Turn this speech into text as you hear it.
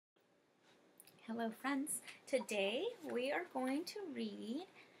Hello friends, today we are going to read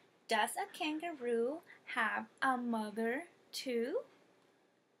Does a Kangaroo Have a Mother Too?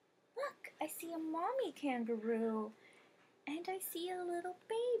 Look, I see a mommy kangaroo and I see a little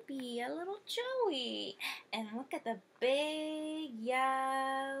baby, a little Joey, and look at the big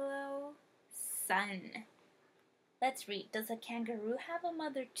yellow sun. Let's read Does a Kangaroo Have a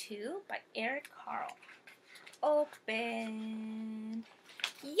Mother Too? By Carle. Open.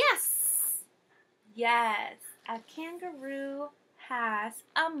 Yes, a kangaroo has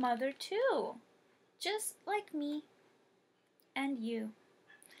a mother too, just like me and you.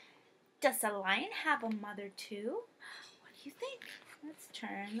 Does a lion have a mother too? What do you think? Let's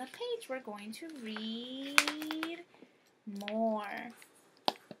turn the page. We're going to read more.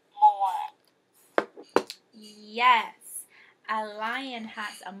 Yes, a lion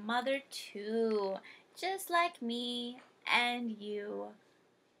has a mother too, just like me and you.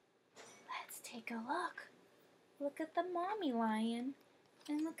 Let's take a look. Look at the mommy lion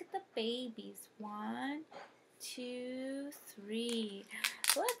and look at the babies. 1, 2, 3.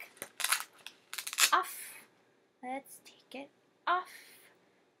 Look. Off. Let's take it off.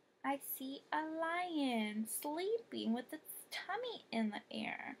 I see a lion sleeping with its tummy in the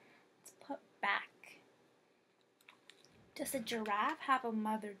air. Let's put back. Does a giraffe have a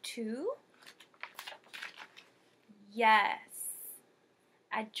mother too? Yes.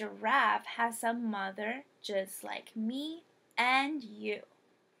 A giraffe has a mother just like me and you.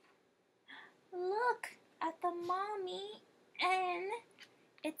 Look at the mommy and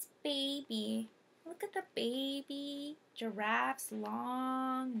its baby. Look at the baby giraffe's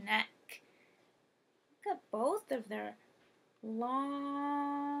long neck. Look at both of their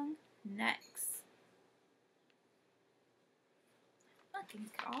long necks. Look, you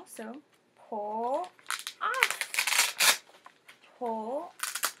can also pull off. Pull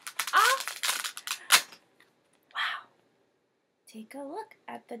off. Wow. Take a look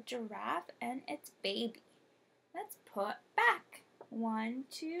at the giraffe and its baby. Let's put back. 1,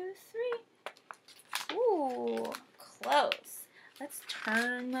 2, 3. Ooh, close. Let's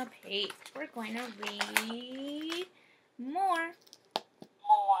turn the page. We're going to read more.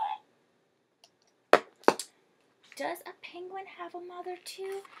 Does a penguin have a mother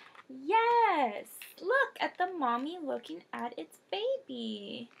too? Yes! Look at the mommy looking at its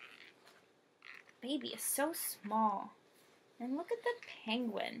baby. Baby is so small. And look at the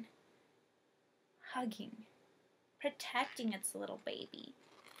penguin hugging, protecting its little baby.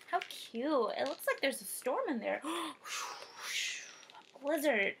 How cute. It looks like there's a storm in there. A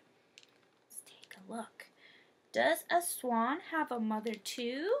blizzard. Let's take a look. Does a swan have a mother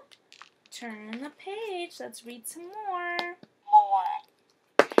too? Turn the page. Let's read some more.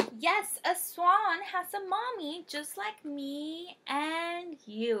 Yes, a swan has a mommy just like me and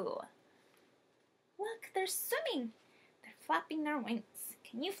you. Look, they're swimming. They're flapping their wings.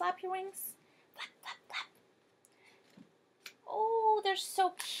 Can you flap your wings? Flap, flap, flap. Oh, they're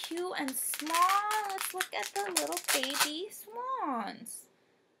so cute and small. Let's look at the little baby swans.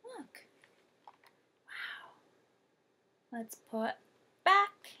 Look. Wow. Let's put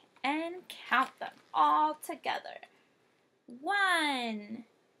back and count them all together. 1,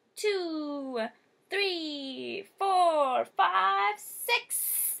 2, 3, 4, 5,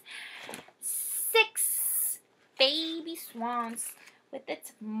 6. 6 baby swans with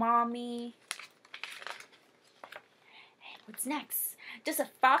its mommy. And what's next? Does a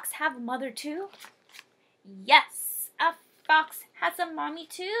fox have a mother too? Yes, a fox has a mommy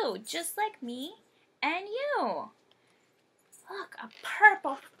too, just like me and you. Look, a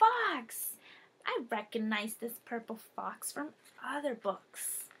purple fox. I recognize this purple fox from other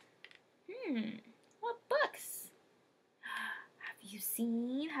books. What books?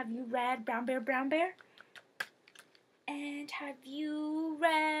 Have you read Brown Bear, Brown Bear? And have you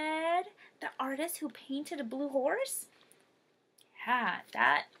read The Artist Who Painted a Blue Horse? Yeah,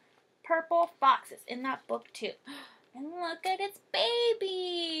 that purple fox is in that book too. And look at its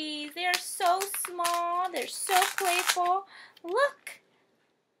babies. They are so small. They're so playful. Look.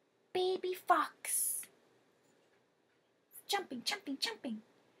 Baby fox. Jumping, jumping, jumping.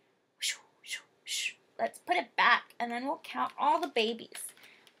 Let's put it back and then we'll count all the babies.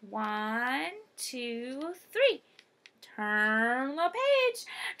 1, 2, 3. Turn the page.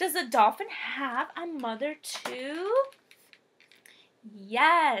 Does a dolphin have a mother too?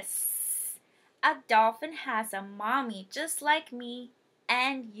 Yes. A dolphin has a mommy just like me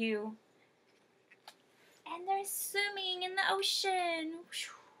and you. And they're swimming in the ocean.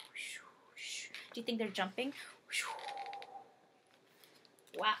 Do you think they're jumping?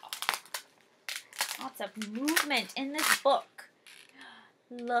 Wow. Lots of movement in this book.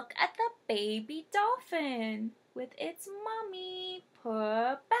 Look at the baby dolphin with its mommy.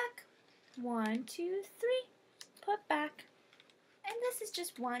 Put back. 1, 2, 3. Put back. And this is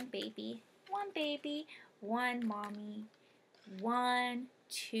just one baby. One baby, one mommy. 1,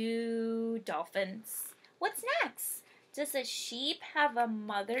 2 dolphins. What's next? Does a sheep have a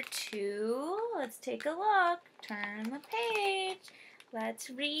mother too? Let's take a look. Turn the page. Let's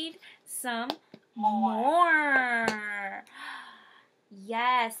read some more.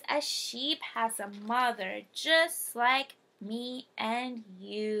 Yes, a sheep has a mother just like me and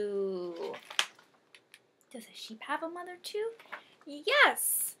you. Does a sheep have a mother too?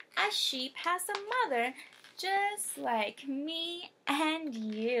 Yes, a sheep has a mother just like me and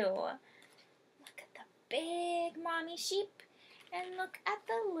you. Look at the big mommy sheep and look at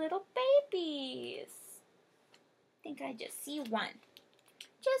the little babies. I think I just see one.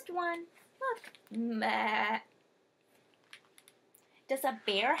 Just one. Look. Meh. Does a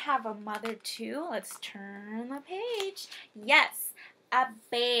bear have a mother too? Let's turn the page. Yes, a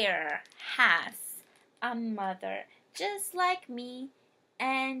bear has a mother just like me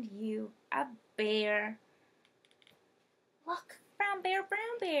and you. A bear. Look, brown bear, brown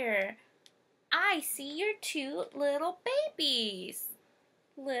bear. I see your 2 little babies.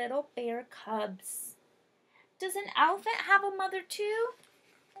 Little bear cubs. Does an elephant have a mother too?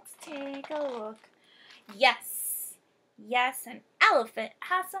 Let's take a look. Yes, yes, an elephant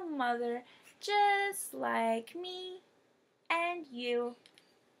has a mother just like me and you.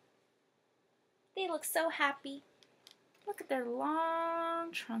 They look so happy. Look at their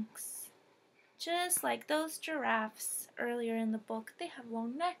long trunks. Just like those giraffes earlier in the book, they have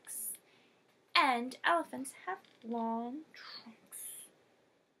long necks. And elephants have long trunks.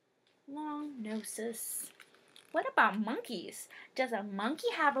 Long noses. What about monkeys? Does a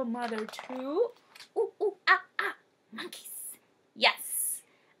monkey have a mother too? Ooh, ooh, ah, ah, monkeys. Yes,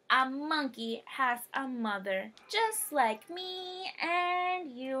 a monkey has a mother just like me and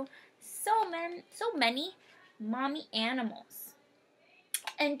you. So many mommy animals.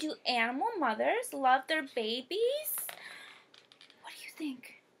 And do animal mothers love their babies? What do you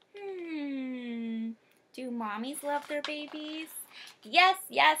think? Do mommies love their babies? Yes,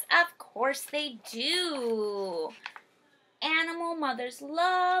 yes, of course they do. Animal mothers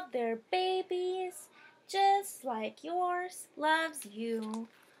love their babies just like yours loves you.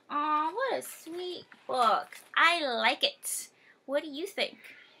 Aw, what a sweet book. I like it. What do you think?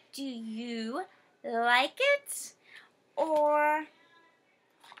 Do you like it? Or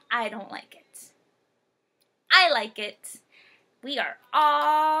I don't like it? I like it. We are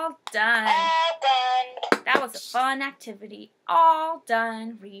all done. That was a fun activity. All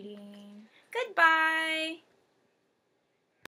done reading. Goodbye.